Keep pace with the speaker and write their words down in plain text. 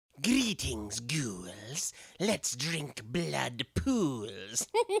Greetings, ghouls. Let's drink blood pools.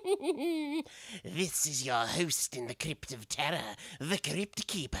 This is your host in the Crypt of Terror, the Crypt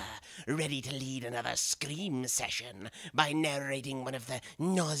Keeper, ready to lead another scream session by narrating one of the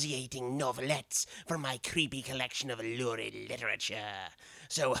nauseating novelettes from my creepy collection of lurid literature.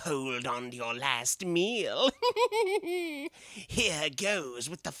 So hold on to your last meal. Here goes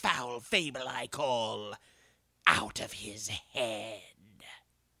with the foul fable I call Out of His Head.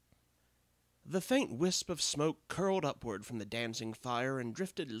 The faint wisp of smoke curled upward from the dancing fire and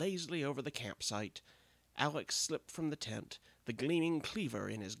drifted lazily over the campsite. Alex slipped from the tent, the gleaming cleaver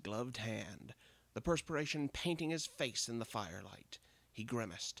in his gloved hand, the perspiration painting his face in the firelight. He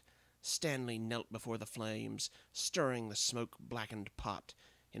grimaced. Stanley knelt before the flames, stirring the smoke-blackened pot.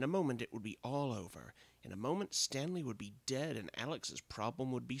 In a moment it would be all over. In a moment Stanley would be dead and Alex's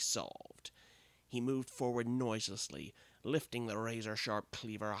problem would be solved. He moved forward noiselessly, lifting the razor-sharp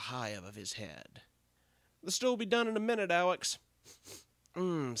cleaver high above his head. "The stew'll be done in a minute, Alex."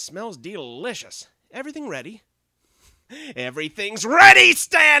 Smells delicious. Everything ready?" "Everything's ready,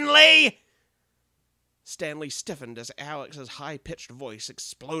 Stanley!" Stanley stiffened as Alex's high-pitched voice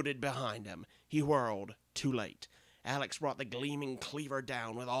exploded behind him. He whirled. Too late. Alex brought the gleaming cleaver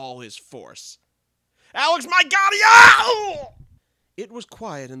down with all his force. "Alex, my God! Ow!" It was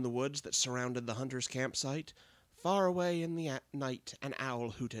quiet in the woods that surrounded the hunter's campsite. Far away in the night, an owl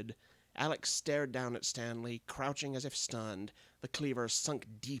hooted. Alex stared down at Stanley, crouching as if stunned, the cleaver sunk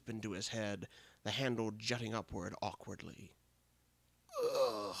deep into his head, the handle jutting upward awkwardly.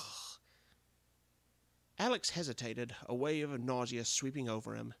 Ugh. Alex hesitated, a wave of nausea sweeping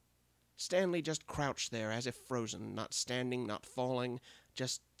over him. Stanley just crouched there as if frozen, not standing, not falling,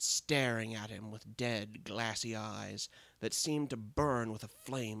 just staring at him with dead, glassy eyes that seemed to burn with a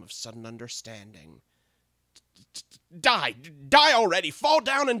flame of sudden understanding. Die! Die already! Fall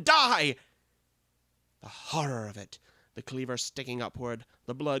down and die! The horror of it, the cleaver sticking upward,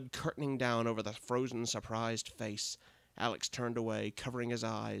 the blood curtaining down over the frozen, surprised face. Alex turned away, covering his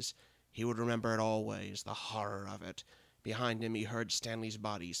eyes. He would remember it always, the horror of it. Behind him he heard Stanley's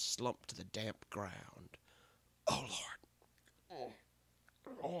body slump to the damp ground. Oh, Lord! Oh,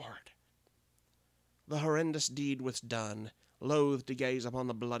 Lord! The horrendous deed was done. Loath to gaze upon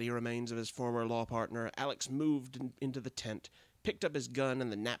the bloody remains of his former law partner, Alex moved into the tent, picked up his gun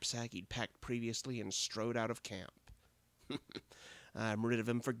and the knapsack he'd packed previously, and strode out of camp. I'm rid of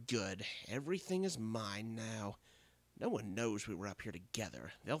him for good. Everything is mine now. No one knows we were up here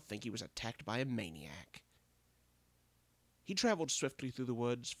together. They'll think he was attacked by a maniac. He traveled swiftly through the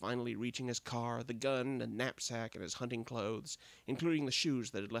woods, finally reaching his car. The gun and knapsack and his hunting clothes, including the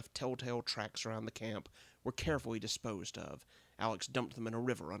shoes that had left telltale tracks around the camp, were carefully disposed of. Alex dumped them in a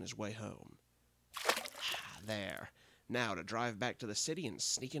river on his way home. There. Now to drive back to the city and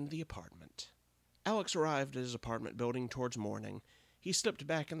sneak into the apartment. Alex arrived at his apartment building towards morning. He slipped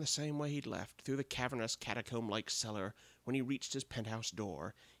back in the same way he'd left, through the cavernous catacomb-like cellar. When he reached his penthouse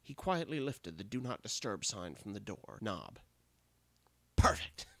door, he quietly lifted the Do Not Disturb sign from the door knob.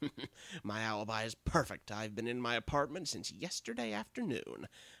 Perfect! My alibi is perfect. I've been in my apartment since yesterday afternoon.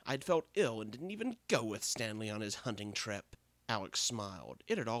 I'd felt ill and didn't even go with Stanley on his hunting trip. Alex smiled.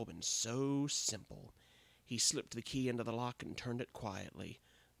 It had all been so simple. He slipped the key into the lock and turned it quietly.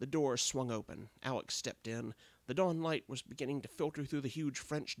 The door swung open. Alex stepped in. The dawn light was beginning to filter through the huge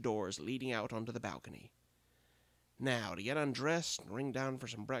French doors leading out onto the balcony. Now, to get undressed and ring down for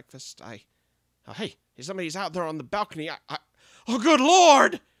some breakfast, Oh, hey, somebody's out there on the balcony. Oh, good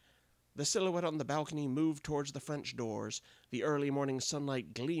Lord! The silhouette on the balcony moved towards the French doors, the early morning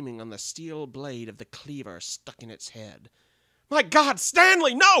sunlight gleaming on the steel blade of the cleaver stuck in its head. My God,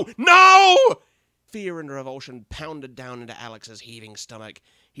 Stanley, no! No! Fear and revulsion pounded down into Alex's heaving stomach.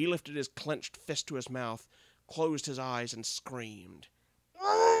 He lifted his clenched fist to his mouth, closed his eyes, and screamed.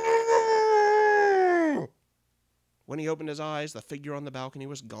 When he opened his eyes, the figure on the balcony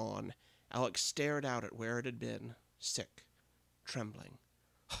was gone. Alex stared out at where it had been, sick, trembling.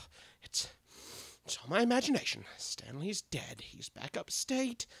 It's all my imagination. Stanley's dead. He's back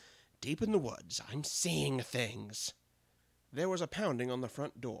upstate, deep in the woods. I'm seeing things. There was a pounding on the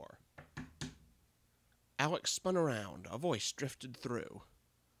front door. Alex spun around. A voice drifted through.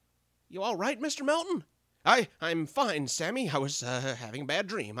 You all right, Mr. Melton? I'm fine, Sammy. I was having a bad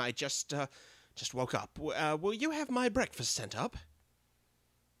dream. I just woke up. Will you have my breakfast sent up?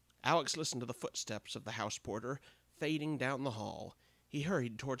 Alex listened to the footsteps of the house porter fading down the hall. He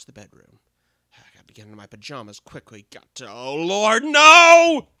hurried towards the bedroom. I got to get into my pajamas quickly. Oh, Lord,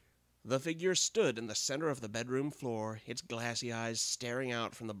 no! The figure stood in the center of the bedroom floor, its glassy eyes staring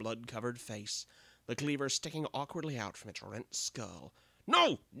out from the blood-covered face, the cleaver sticking awkwardly out from its rent skull.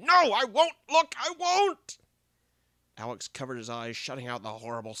 No, no, I won't! Look, I won't! Alex covered his eyes, shutting out the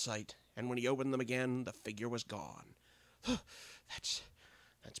horrible sight, and when he opened them again, the figure was gone. That's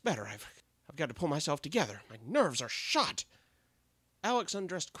better. I've got to pull myself together. My nerves are shot. Alex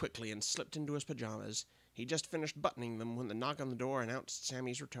undressed quickly and slipped into his pajamas. He just finished buttoning them when the knock on the door announced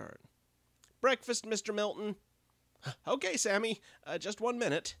Sammy's return. "Breakfast, Mr. Milton." "Okay, Sammy. Just 1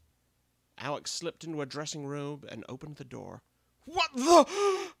 minute." Alex slipped into a dressing robe and opened the door. "What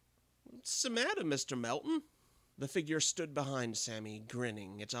the—" "What's the matter, Mr. Milton?" The figure stood behind Sammy,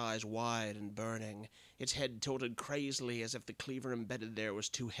 grinning, its eyes wide and burning, its head tilted crazily as if the cleaver embedded there was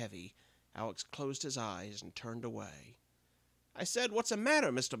too heavy. Alex closed his eyes and turned away. "I said, what's the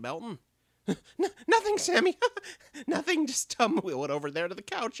matter, Mr. Melton?" Nothing, Sammy. Nothing. Just wheel it over there to the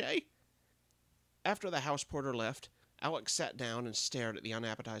couch, eh?" After the house porter left, Alex sat down and stared at the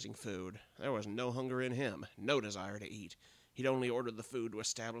unappetizing food. There was no hunger in him, no desire to eat. He'd only ordered the food to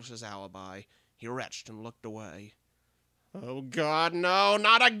establish his alibi. He retched and looked away. "Oh, God, no,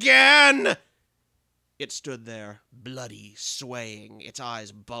 not again!" It stood there, bloody, swaying, its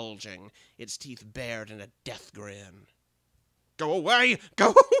eyes bulging, its teeth bared in a death grin. "Go away!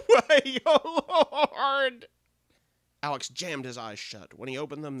 Go away! Oh, Lord!" Alex jammed his eyes shut. When he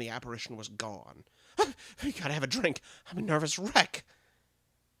opened them, the apparition was gone. "We gotta have a drink. I'm a nervous wreck."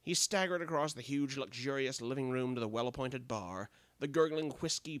 He staggered across the huge, luxurious living room to the well-appointed bar. The gurgling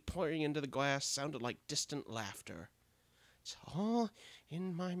whiskey pouring into the glass sounded like distant laughter. "It's all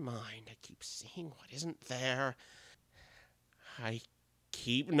in my mind. I keep seeing what isn't there.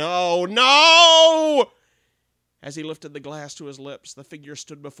 No, no!" As he lifted the glass to his lips, the figure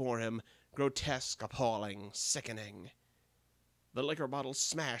stood before him, grotesque, appalling, sickening. The liquor bottle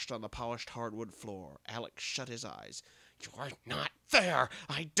smashed on the polished hardwood floor. Alex shut his eyes. "You're not there!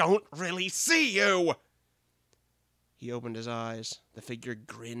 I don't really see you!" He opened his eyes. The figure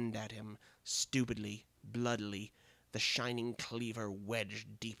grinned at him, stupidly, bloodily, the shining cleaver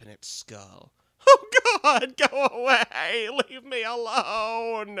wedged deep in its skull. "Oh, God, go away! Leave me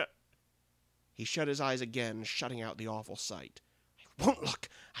alone!" He shut his eyes again, shutting out the awful sight. "I won't look!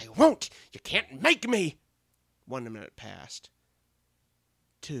 I won't! You can't make me!" 1 minute passed.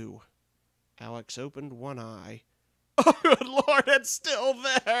 2. Alex opened one eye. "Oh, good Lord, it's still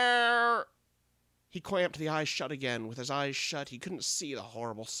there!" He clamped the eyes shut again. With his eyes shut, he couldn't see the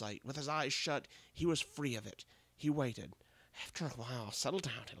horrible sight. With his eyes shut, he was free of it. He waited. After a while, settle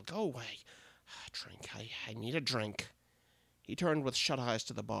down. It'll go away. Drink. I need a drink. He turned with shut eyes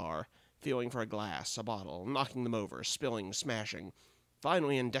to the bar, feeling for a glass, a bottle, knocking them over, spilling, smashing.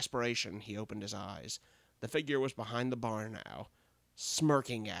 Finally, in desperation, he opened his eyes. The figure was behind the bar now,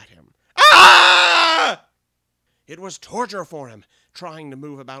 smirking at him. "Ah!" It was torture for him, trying to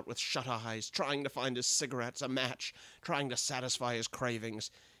move about with shut eyes, trying to find his cigarettes, a match, trying to satisfy his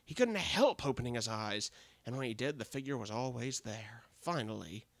cravings. He couldn't help opening his eyes, and when he did, the figure was always there.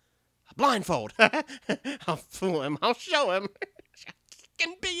 Finally, a blindfold. I'll fool him. I'll show him. I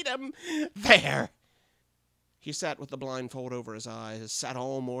can beat him. There. He sat with the blindfold over his eyes, sat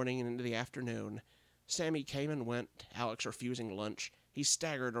all morning and into the afternoon. Sammy came and went, Alex refusing lunch. He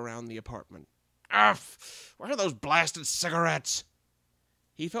staggered around the apartment. Where are those blasted cigarettes?"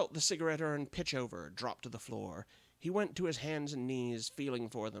 He felt the cigarette urn pitch over, drop to the floor. He went to his hands and knees, feeling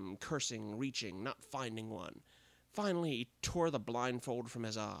for them, cursing, reaching, not finding one. Finally, he tore the blindfold from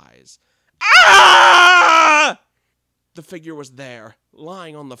his eyes. "Ah!" The figure was there,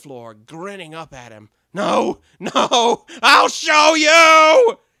 lying on the floor, grinning up at him. No! I'll show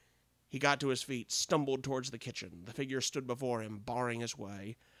you!" He got to his feet, stumbled towards the kitchen. The figure stood before him, barring his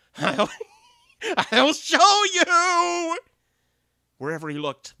way. I'll show you!" Wherever he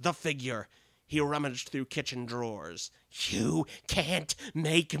looked, the figure. He rummaged through kitchen drawers. "You can't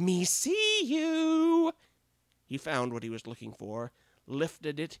make me see you." He found what he was looking for,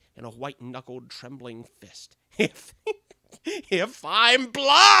 lifted it in a white-knuckled, trembling fist. If I'm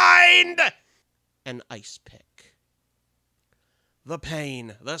blind!" An ice pick. The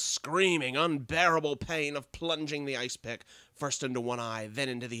pain, the screaming, unbearable pain of plunging the ice pick, first into one eye, then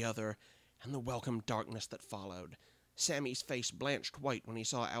into the other, and the welcome darkness that followed. Sammy's face blanched white when he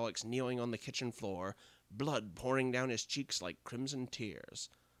saw Alex kneeling on the kitchen floor, blood pouring down his cheeks like crimson tears.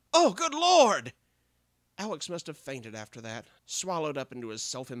 "Oh, good Lord!" Alex must have fainted after that, swallowed up into his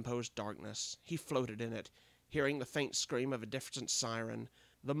self-imposed darkness. He floated in it, hearing the faint scream of a distant siren,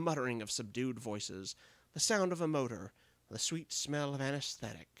 the muttering of subdued voices, the sound of a motor, the sweet smell of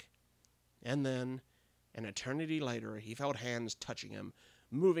anesthetic. And then, an eternity later, he felt hands touching him,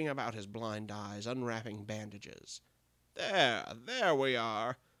 moving about his blind eyes, unwrapping bandages. There we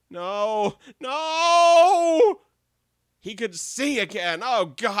are. No! He could see again.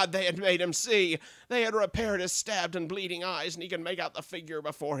 Oh, God, they had made him see. They had repaired his stabbed and bleeding eyes, and he could make out the figure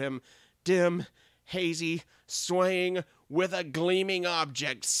before him, dim, hazy, swaying, with a gleaming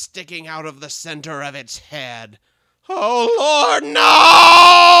object sticking out of the center of its head. Oh, Lord,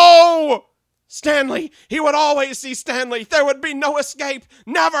 no! Stanley! He would always see Stanley! There would be no escape!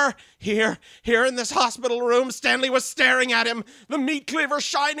 Never! Here in this hospital room, Stanley was staring at him, the meat cleaver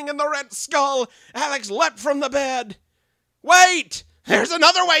shining in the rent skull. Alex leapt from the bed. Wait! There's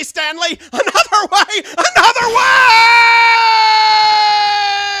another way, Stanley! Another way! Another way!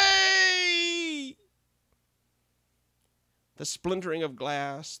 The splintering of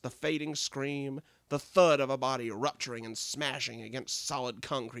glass, the fading scream, the thud of a body rupturing and smashing against solid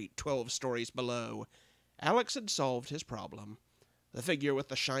concrete 12 stories below. Alex had solved his problem. The figure with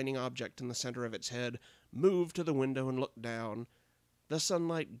the shining object in the center of its head moved to the window and looked down. The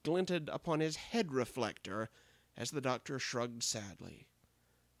sunlight glinted upon his head reflector as the doctor shrugged sadly.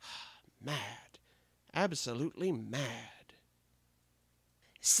 Mad. Absolutely mad.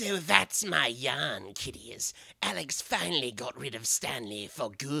 So that's my yarn, kiddies. Alex finally got rid of Stanley for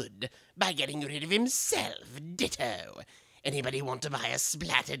good by getting rid of himself, ditto. Anybody want to buy a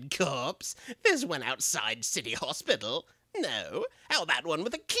splattered corpse? There's one outside City Hospital. No? How about one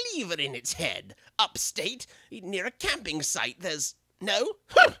with a cleaver in its head? Upstate, near a camping site, there's... No?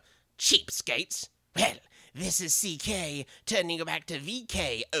 Cheapskates. Well, this is CK, turning back to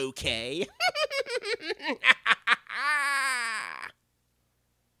VK, okay?